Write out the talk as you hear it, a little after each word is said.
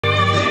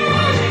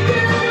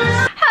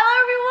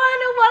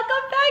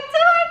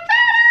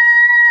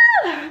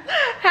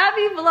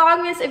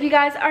Vlogmas. If you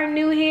guys are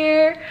new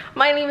here,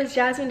 my name is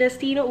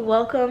JASMYNDESTINE.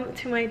 Welcome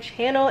to my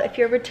channel. If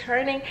you're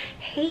returning,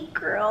 hey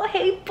girl,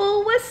 hey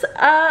boo, what's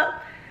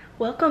up?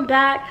 Welcome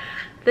back.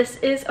 This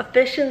is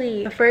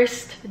officially the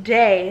first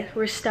day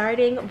we're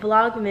starting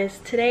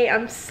Vlogmas. Today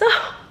I'm so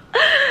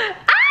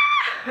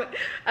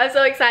I'm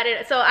so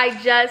excited. So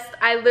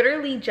I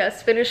literally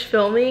just finished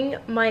filming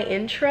my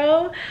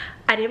intro.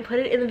 I didn't put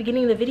it in the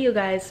beginning of the video,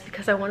 guys,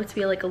 because I wanted it to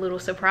be like a little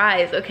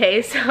surprise,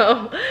 okay?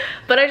 So,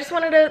 but I just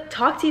wanted to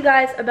talk to you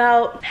guys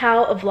about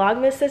how a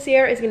Vlogmas this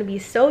year is gonna be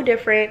so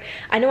different.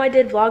 I know I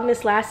did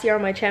Vlogmas last year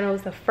on my channel. It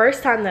was the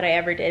first time that I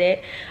ever did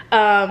it.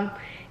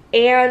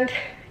 And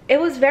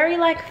it was very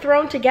like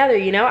thrown together,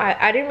 you know?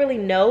 I didn't really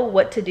know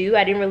what to do.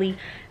 I didn't really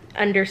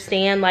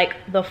understand like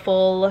the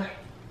full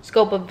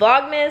scope of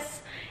Vlogmas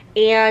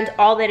and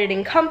all that it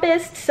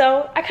encompassed,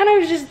 so I kind of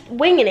was just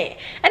winging it,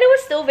 and it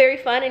was still very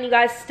fun, and you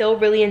guys still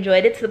really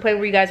enjoyed it to the point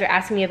where you guys are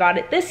asking me about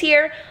it this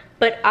year.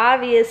 But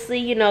obviously,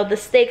 you know, the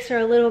stakes are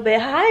a little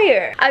bit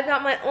higher. I've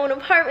got my own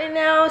apartment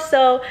now,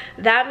 so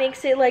that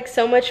makes it like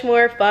so much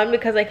more fun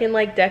because I can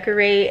like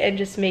decorate and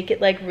just make it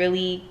like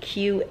really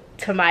cute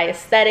to my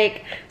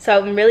aesthetic.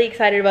 So I'm really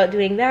excited about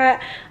doing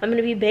that. I'm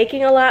gonna be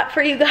baking a lot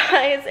for you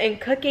guys and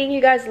cooking.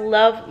 You guys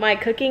love my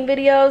cooking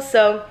videos,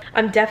 so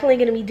I'm definitely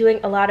gonna be doing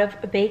a lot of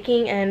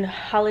baking and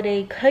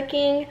holiday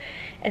cooking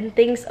and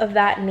things of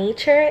that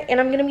nature. And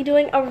I'm gonna be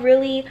doing a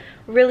really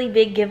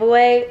big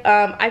giveaway.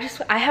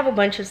 I have a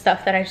bunch of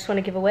stuff that I just want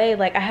to give away.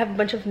 Like I have a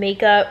bunch of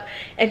makeup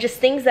and just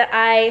things that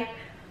I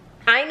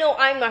know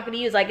I'm not gonna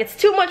use. Like it's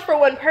too much for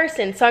one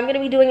person, so I'm gonna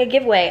be doing a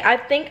giveaway. I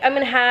think I'm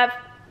gonna have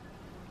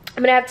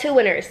 2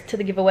 winners to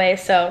the giveaway,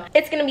 so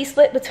it's gonna be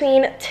split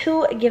between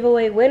 2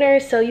 giveaway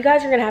winners. So you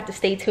guys are gonna have to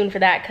stay tuned for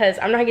that because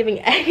I'm not giving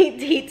any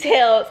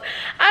details.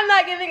 I'm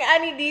not giving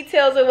any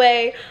details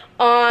away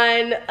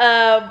on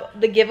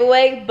the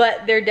giveaway,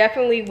 but there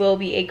definitely will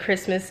be a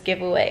Christmas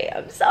giveaway.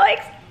 I'm so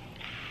excited.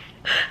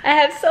 I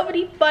have so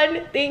many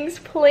fun things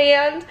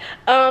planned.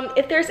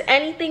 If there's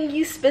anything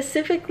you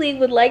specifically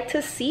would like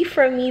to see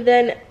from me,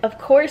 then of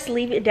course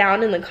leave it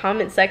down in the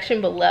comment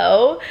section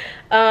below.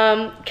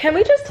 Can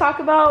we just talk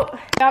about,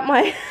 got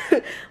my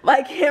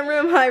my camera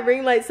and my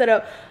ring light set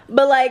up,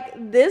 but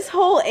like this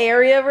whole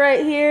area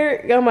right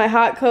here, got my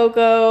hot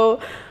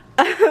cocoa,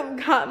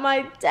 got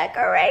my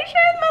decorations,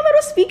 my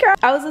little speaker.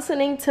 I was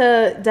listening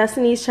to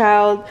Destiny's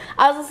Child.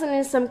 I was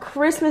listening to some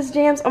Christmas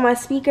jams on my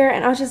speaker,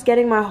 and I was just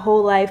getting my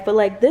whole life. But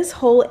like this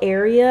whole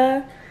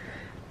area,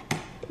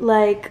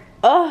 like,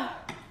 oh,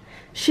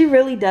 she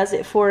really does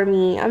it for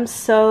me.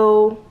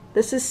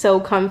 This is so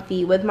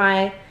comfy with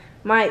my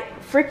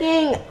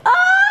freaking,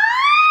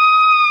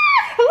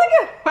 look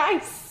at my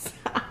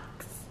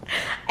socks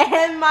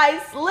and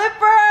my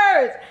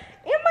slippers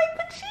and my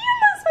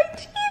pajamas, my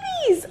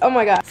chibis. Oh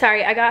my god,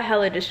 sorry, I got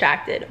hella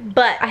distracted,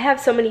 but I have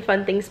so many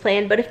fun things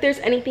planned. But if there's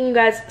anything you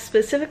guys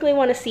specifically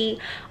want to see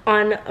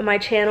on my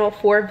channel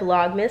for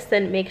Vlogmas,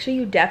 then make sure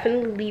you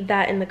definitely leave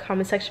that in the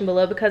comment section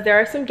below, because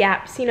there are some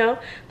gaps, you know,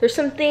 there's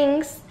some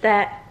things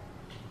that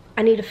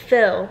I need to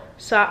fill,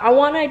 so I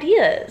want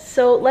ideas,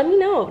 so let me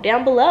know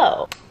down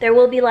below. There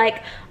will be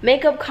like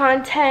makeup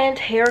content,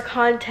 hair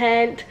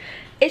content.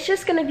 It's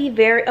just gonna be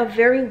a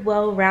very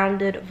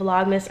well-rounded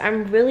Vlogmas.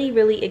 I'm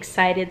really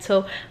excited,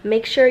 so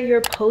make sure your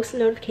post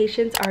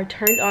notifications are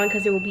turned on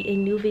because there will be a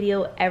new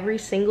video every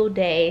single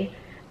day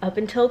up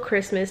until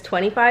Christmas.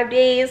 25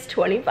 days,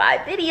 25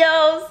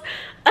 videos.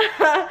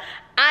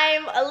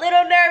 I'm a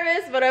little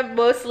nervous, but I'm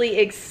mostly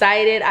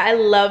excited. I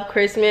love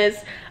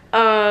Christmas.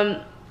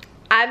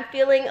 I'm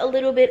feeling a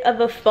little bit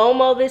of a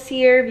FOMO this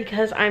year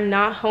because I'm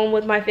not home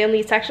with my family.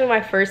 It's actually my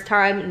first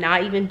time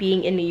not even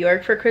being in New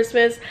York for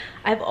Christmas.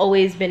 I've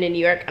always been in New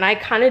York, and I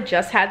kind of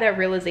just had that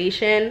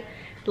realization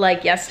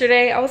like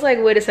yesterday. I was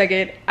like, wait a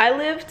second. I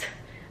lived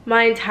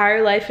my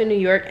entire life in New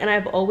York, and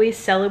I've always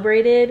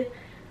celebrated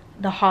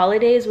the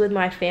holidays with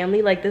my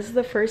family. Like this is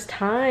the first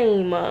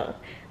time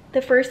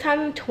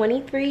in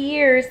 23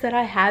 years that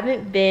I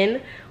haven't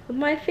been with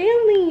my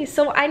family.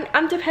 So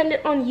I'm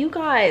dependent on you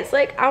guys.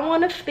 Like I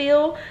want to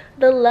feel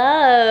the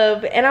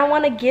love, and I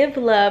want to give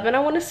love, and I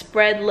want to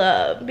spread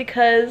love,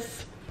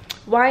 because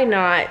why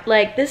not?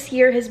 Like this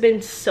year has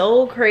been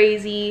so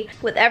crazy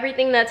with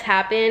everything that's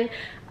happened.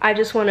 I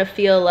just want to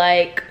feel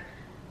like,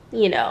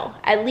 you know,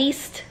 at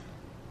least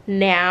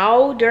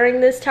now during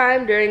this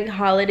time, during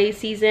holiday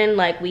season,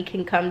 like we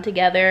can come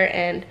together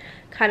and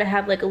kind of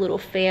have like a little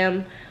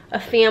fam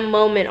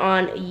moment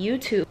on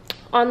YouTube,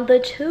 on the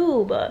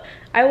tube.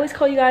 I always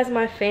call you guys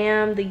my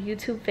fam, the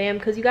YouTube fam,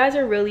 because you guys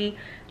are really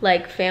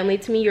like family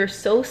to me. You're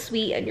so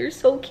sweet and you're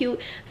so cute.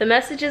 The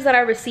messages that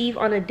I receive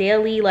on a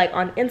daily, like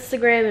on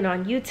Instagram and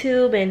on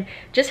YouTube, and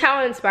just how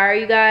I inspire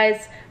you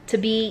guys to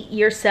be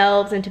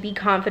yourselves and to be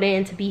confident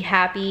and to be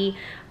happy,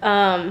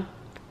 and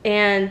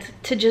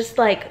to just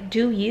like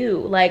do you.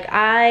 Like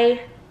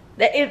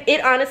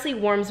it honestly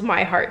warms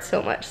my heart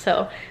so much.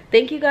 So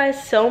thank you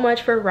guys so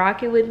much for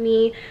rocking with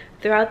me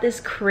throughout this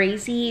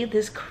crazy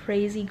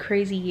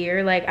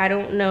year. Like I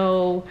don't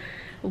know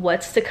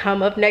what's to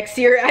come of next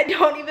year. I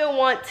don't even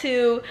want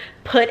to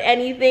put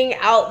anything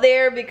out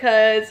there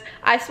because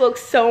I spoke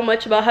so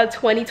much about how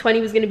 2020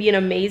 was going to be an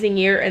amazing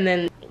year, and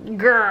then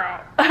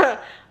girl.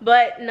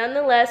 But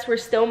nonetheless, we're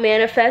still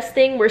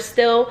manifesting. We're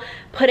still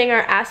putting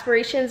our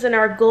aspirations and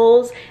our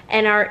goals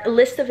and our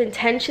list of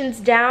intentions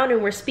down,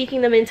 and we're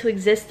speaking them into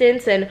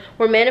existence, and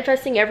we're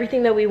manifesting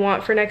everything that we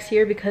want for next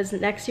year, because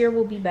next year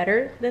will be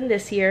better than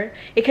this year.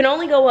 It can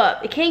only go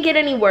up. It can't get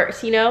any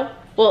worse, you know?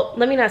 Well,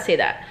 let me not say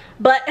that.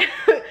 But you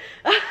never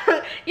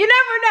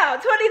know.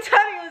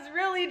 2020 was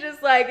really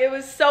just like, it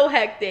was so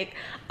hectic.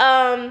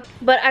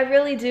 But I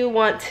really do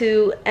want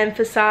to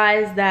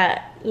emphasize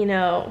that, you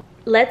know,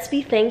 let's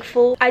be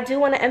thankful. I do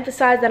want to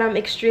emphasize that I'm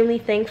extremely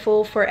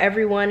thankful for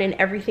everyone and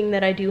everything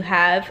that I do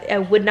have. I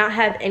would not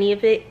have any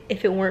of it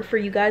if it weren't for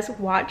you guys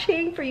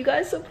watching, for you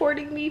guys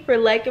supporting me, for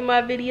liking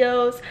my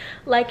videos,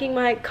 liking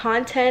my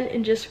content,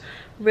 and just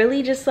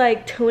really just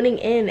like tuning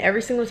in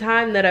every single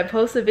time that I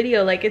post a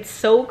video. Like, it's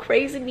so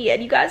crazy to me,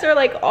 and you guys are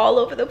like all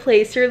over the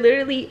place. You're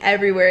literally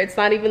everywhere. It's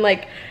not even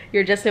like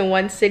you're just in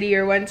one city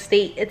or one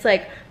state. It's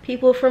like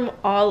people from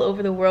all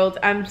over the world.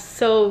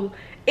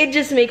 It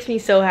just makes me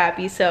so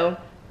happy. So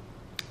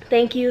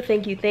thank you,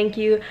 thank you, thank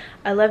you.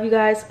 I love you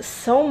guys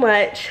so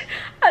much.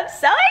 I'm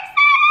so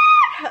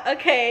excited.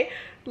 Okay,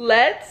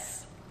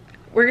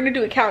 we're gonna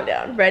do a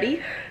countdown.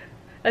 Ready?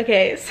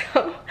 Okay,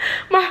 so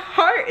my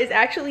heart is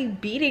actually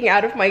beating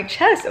out of my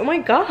chest. Oh my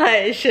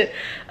gosh.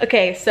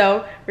 Okay,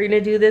 so we're gonna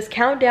do this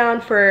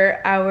countdown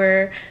for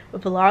our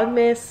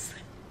Vlogmas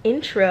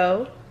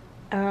intro.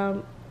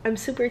 I'm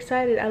super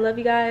excited. I love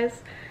you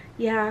guys.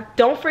 Yeah,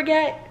 don't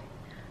forget,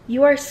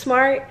 you are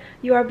smart,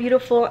 you are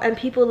beautiful, and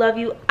people love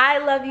you. I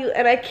love you,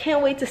 and I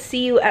can't wait to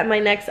see you at my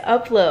next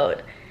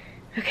upload.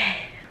 Okay,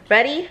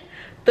 ready?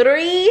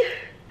 3,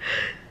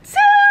 2,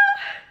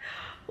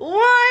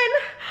 1.